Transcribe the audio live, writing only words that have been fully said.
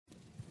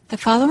The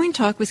following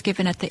talk was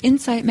given at the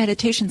Insight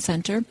Meditation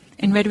Center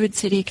in Redwood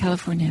City,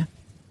 California.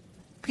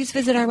 Please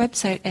visit our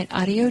website at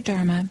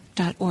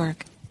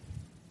audiodharma.org.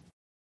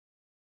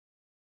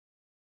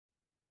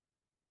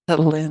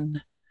 Settle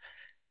in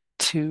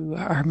to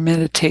our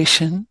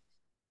meditation.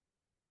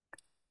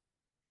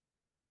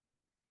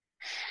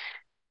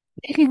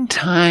 Taking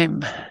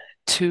time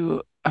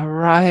to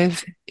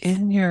arrive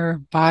in your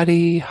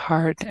body,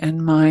 heart,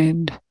 and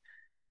mind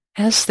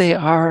as they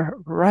are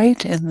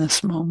right in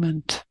this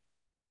moment.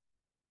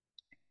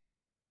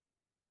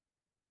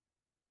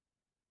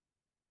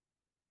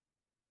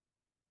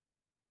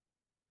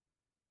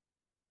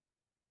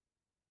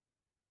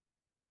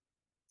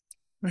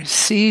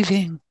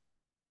 Receiving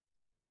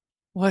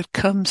what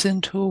comes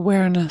into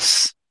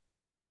awareness.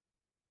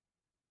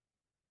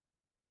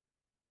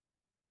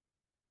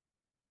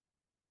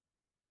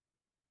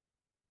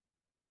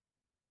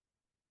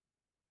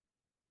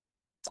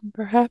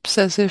 Perhaps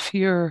as if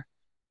you're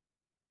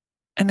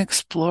an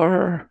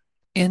explorer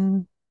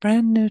in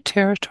brand new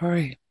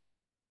territory,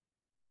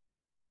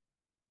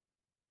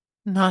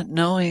 not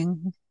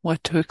knowing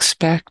what to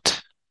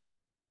expect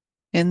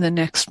in the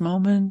next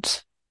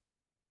moment,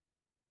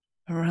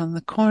 around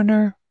the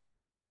corner,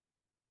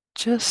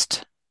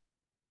 just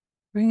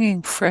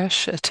bringing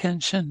fresh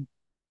attention,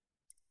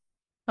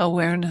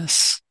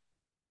 awareness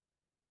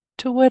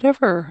to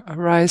whatever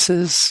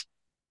arises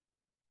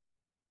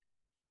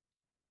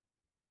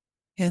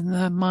in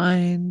the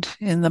mind,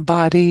 in the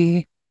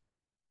body,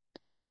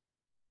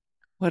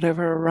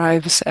 whatever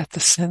arrives at the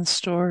sense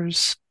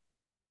doors.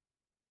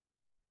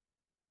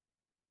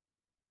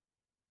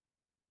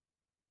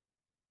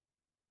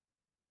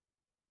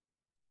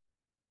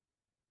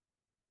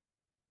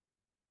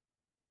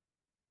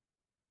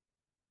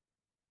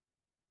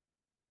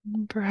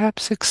 And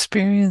perhaps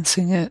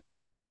experiencing it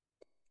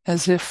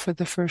as if for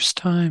the first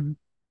time.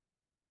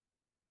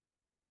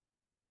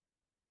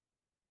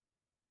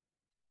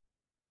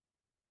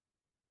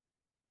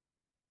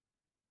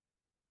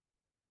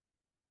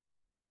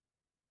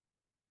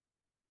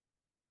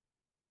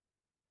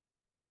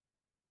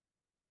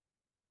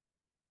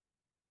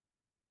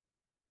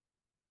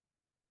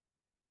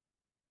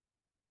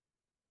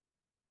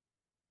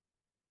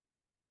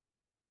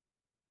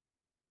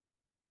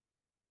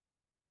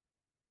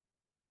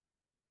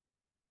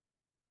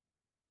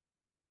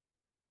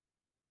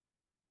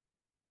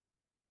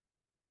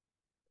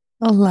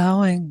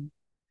 Allowing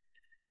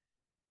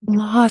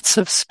lots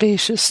of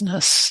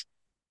spaciousness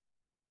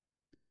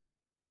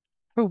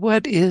for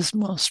what is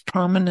most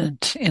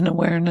prominent in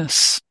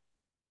awareness.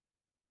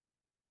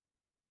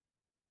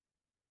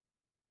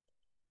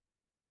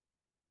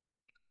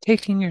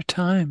 Taking your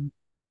time,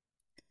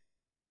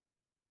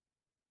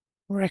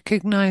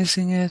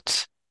 recognizing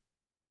it,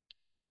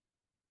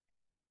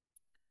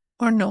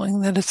 or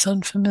knowing that it's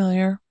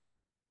unfamiliar.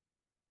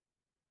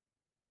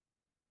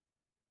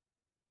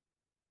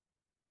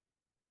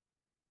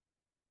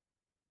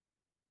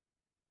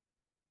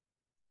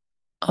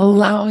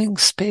 Allowing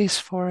space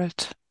for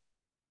it.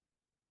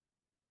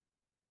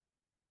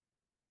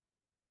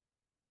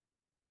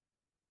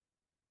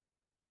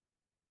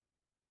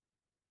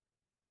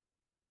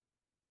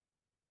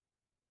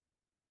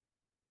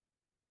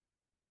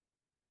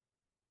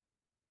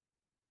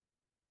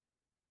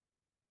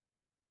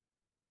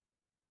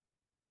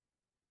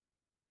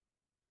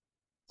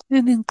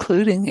 And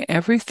including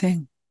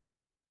everything.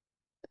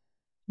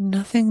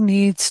 Nothing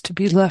needs to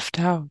be left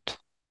out.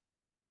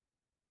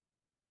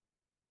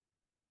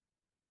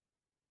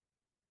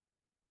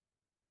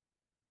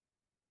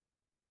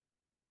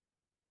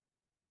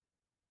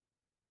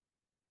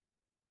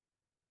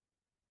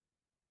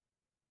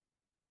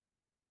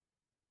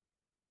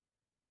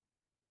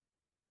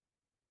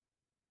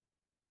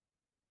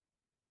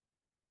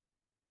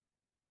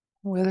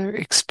 Whether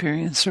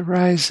experience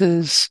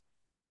arises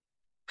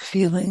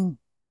feeling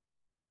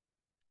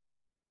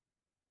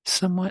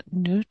somewhat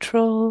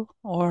neutral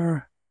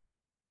or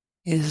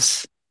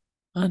is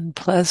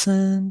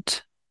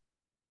unpleasant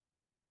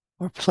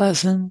or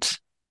pleasant,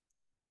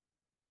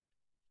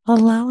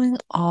 allowing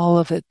all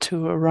of it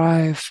to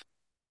arrive,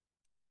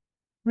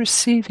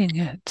 receiving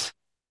it.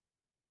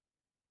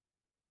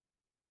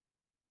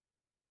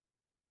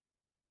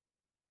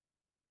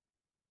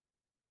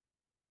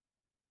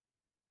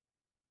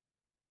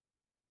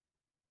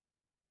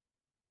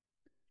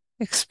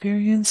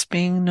 Experience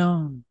being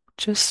known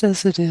just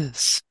as it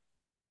is.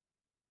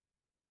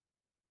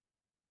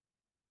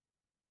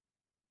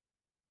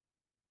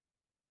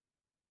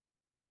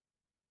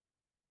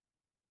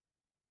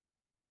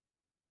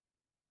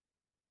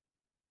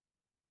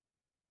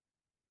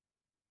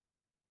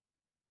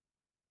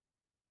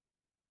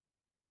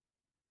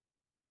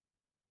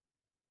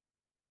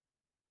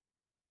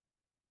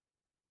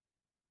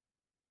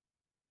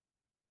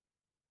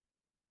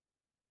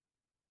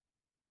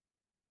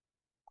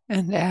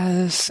 And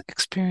as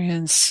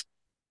experience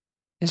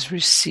is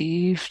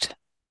received,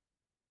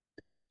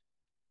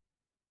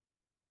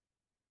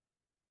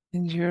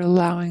 and you're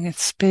allowing it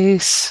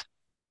space,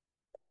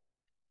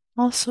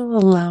 also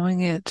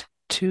allowing it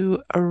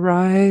to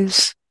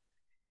arise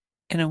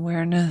in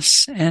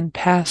awareness and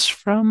pass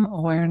from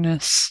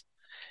awareness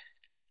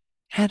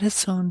at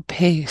its own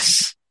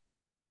pace.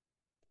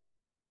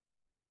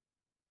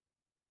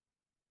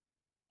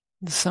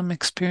 Some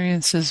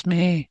experiences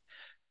may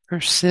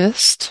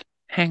persist,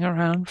 hang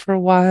around for a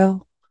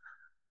while,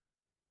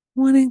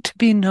 wanting to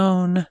be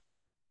known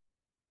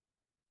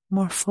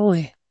more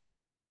fully.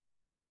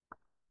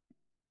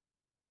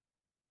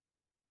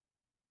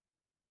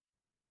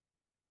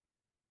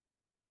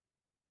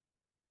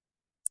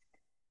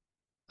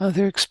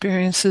 Other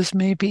experiences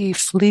may be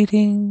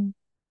fleeting,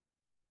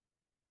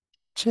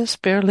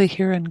 just barely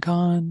here and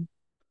gone,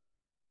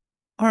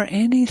 or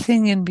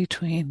anything in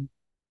between.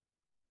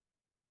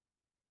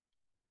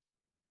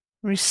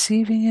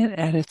 Receiving it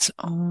at its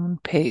own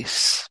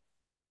pace.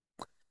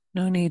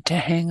 No need to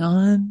hang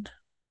on.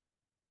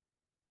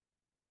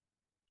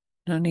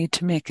 No need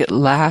to make it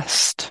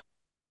last.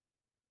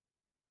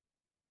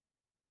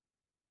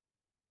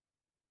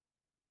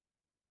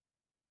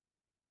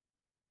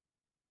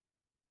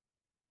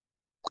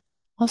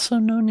 Also,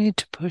 no need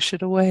to push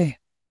it away.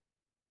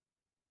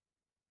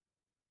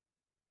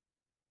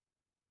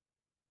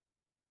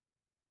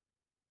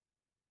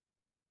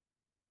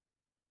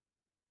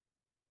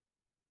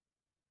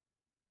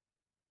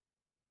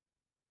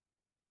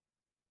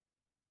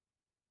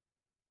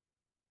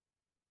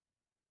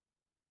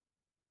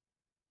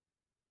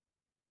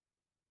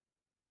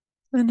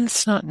 And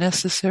it's not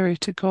necessary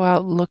to go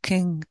out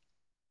looking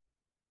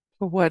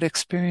for what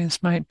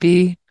experience might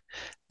be.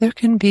 There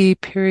can be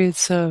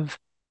periods of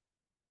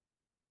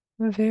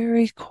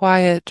very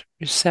quiet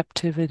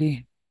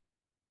receptivity.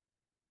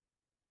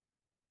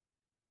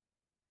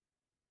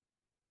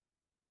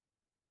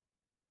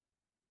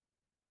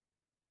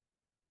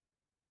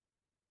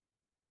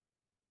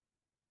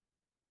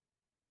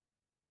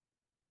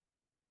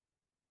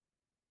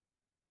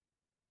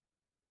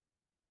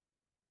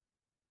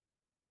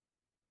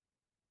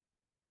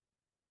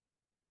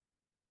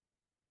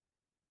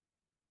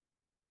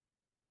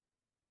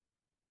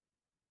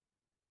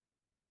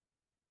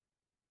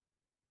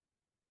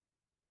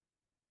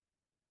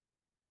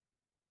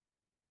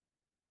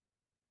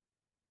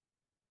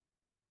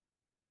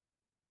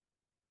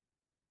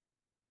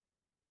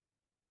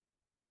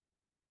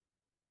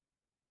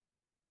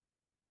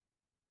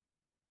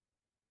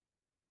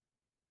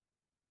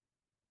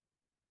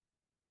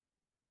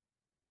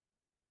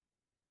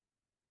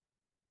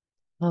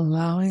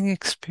 Allowing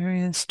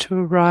experience to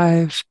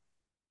arrive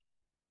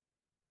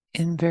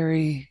in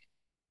very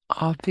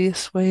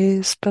obvious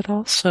ways, but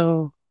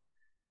also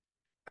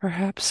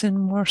perhaps in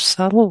more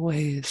subtle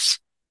ways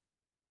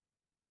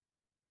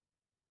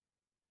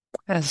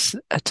as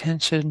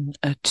attention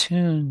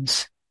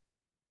attunes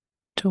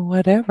to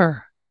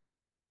whatever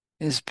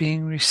is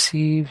being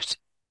received,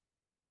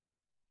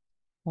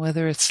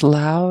 whether it's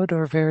loud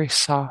or very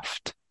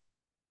soft.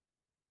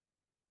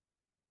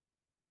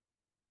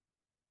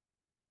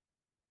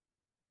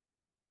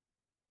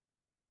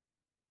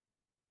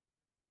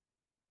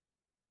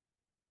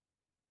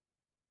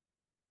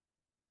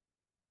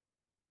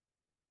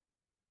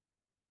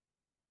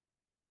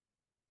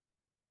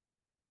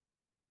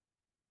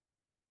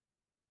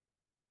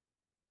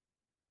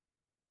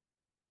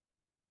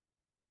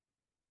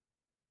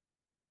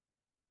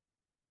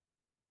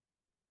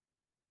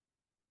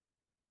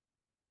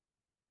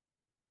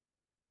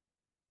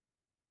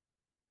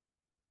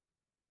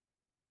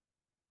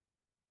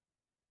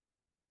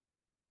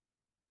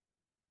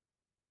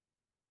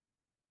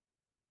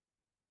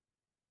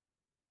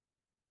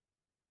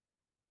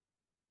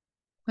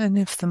 And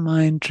if the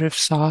mind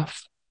drifts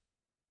off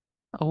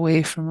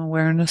away from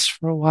awareness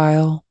for a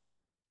while,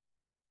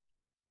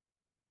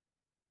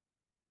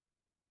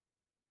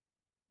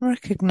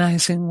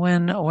 recognizing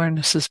when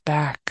awareness is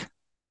back.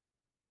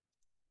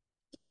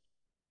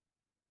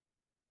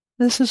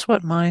 This is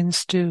what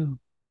minds do.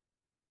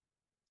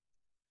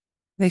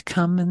 They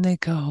come and they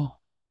go.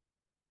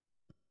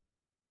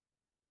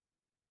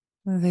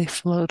 They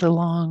float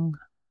along,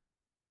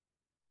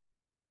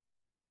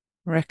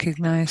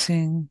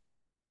 recognizing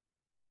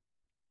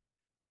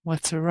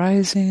what's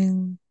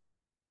arising,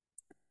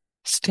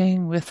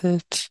 staying with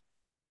it,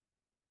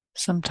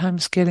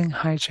 sometimes getting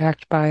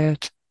hijacked by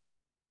it,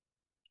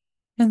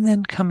 and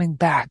then coming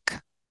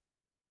back.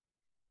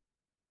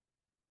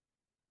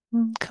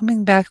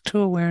 Coming back to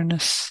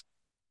awareness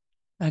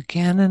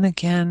again and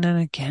again and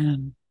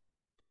again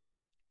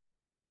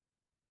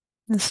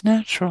is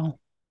natural.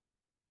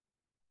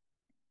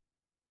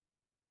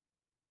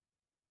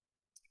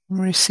 I'm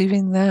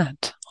receiving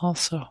that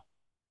also.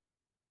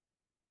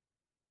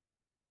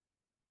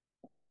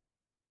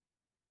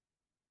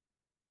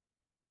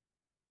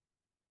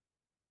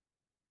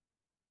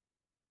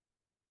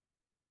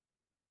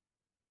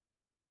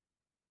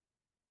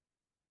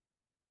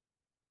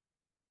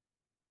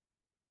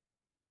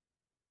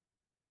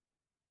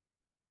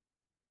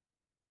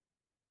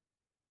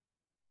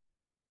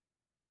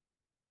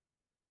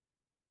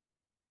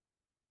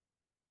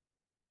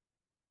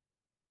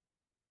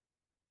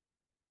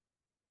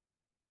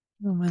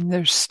 And when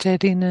there's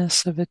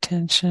steadiness of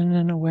attention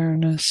and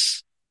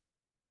awareness,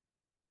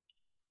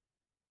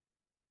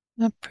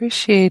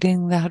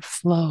 appreciating that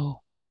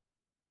flow.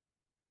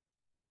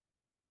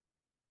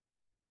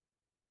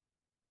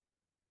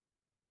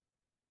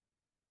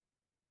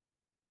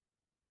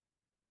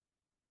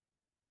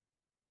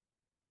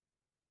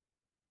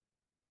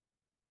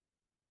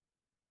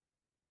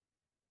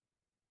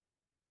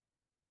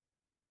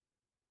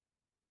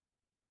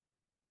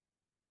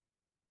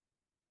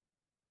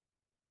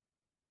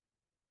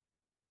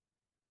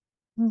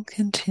 And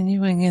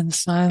continuing in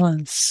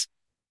silence,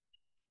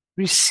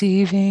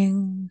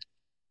 receiving,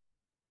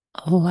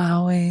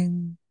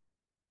 allowing,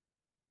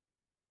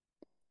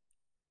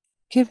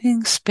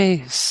 giving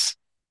space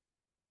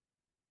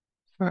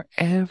for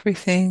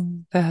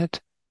everything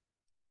that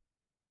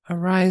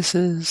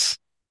arises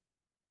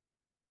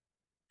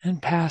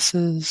and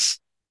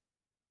passes,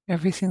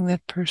 everything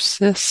that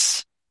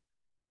persists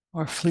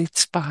or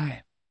fleets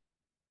by.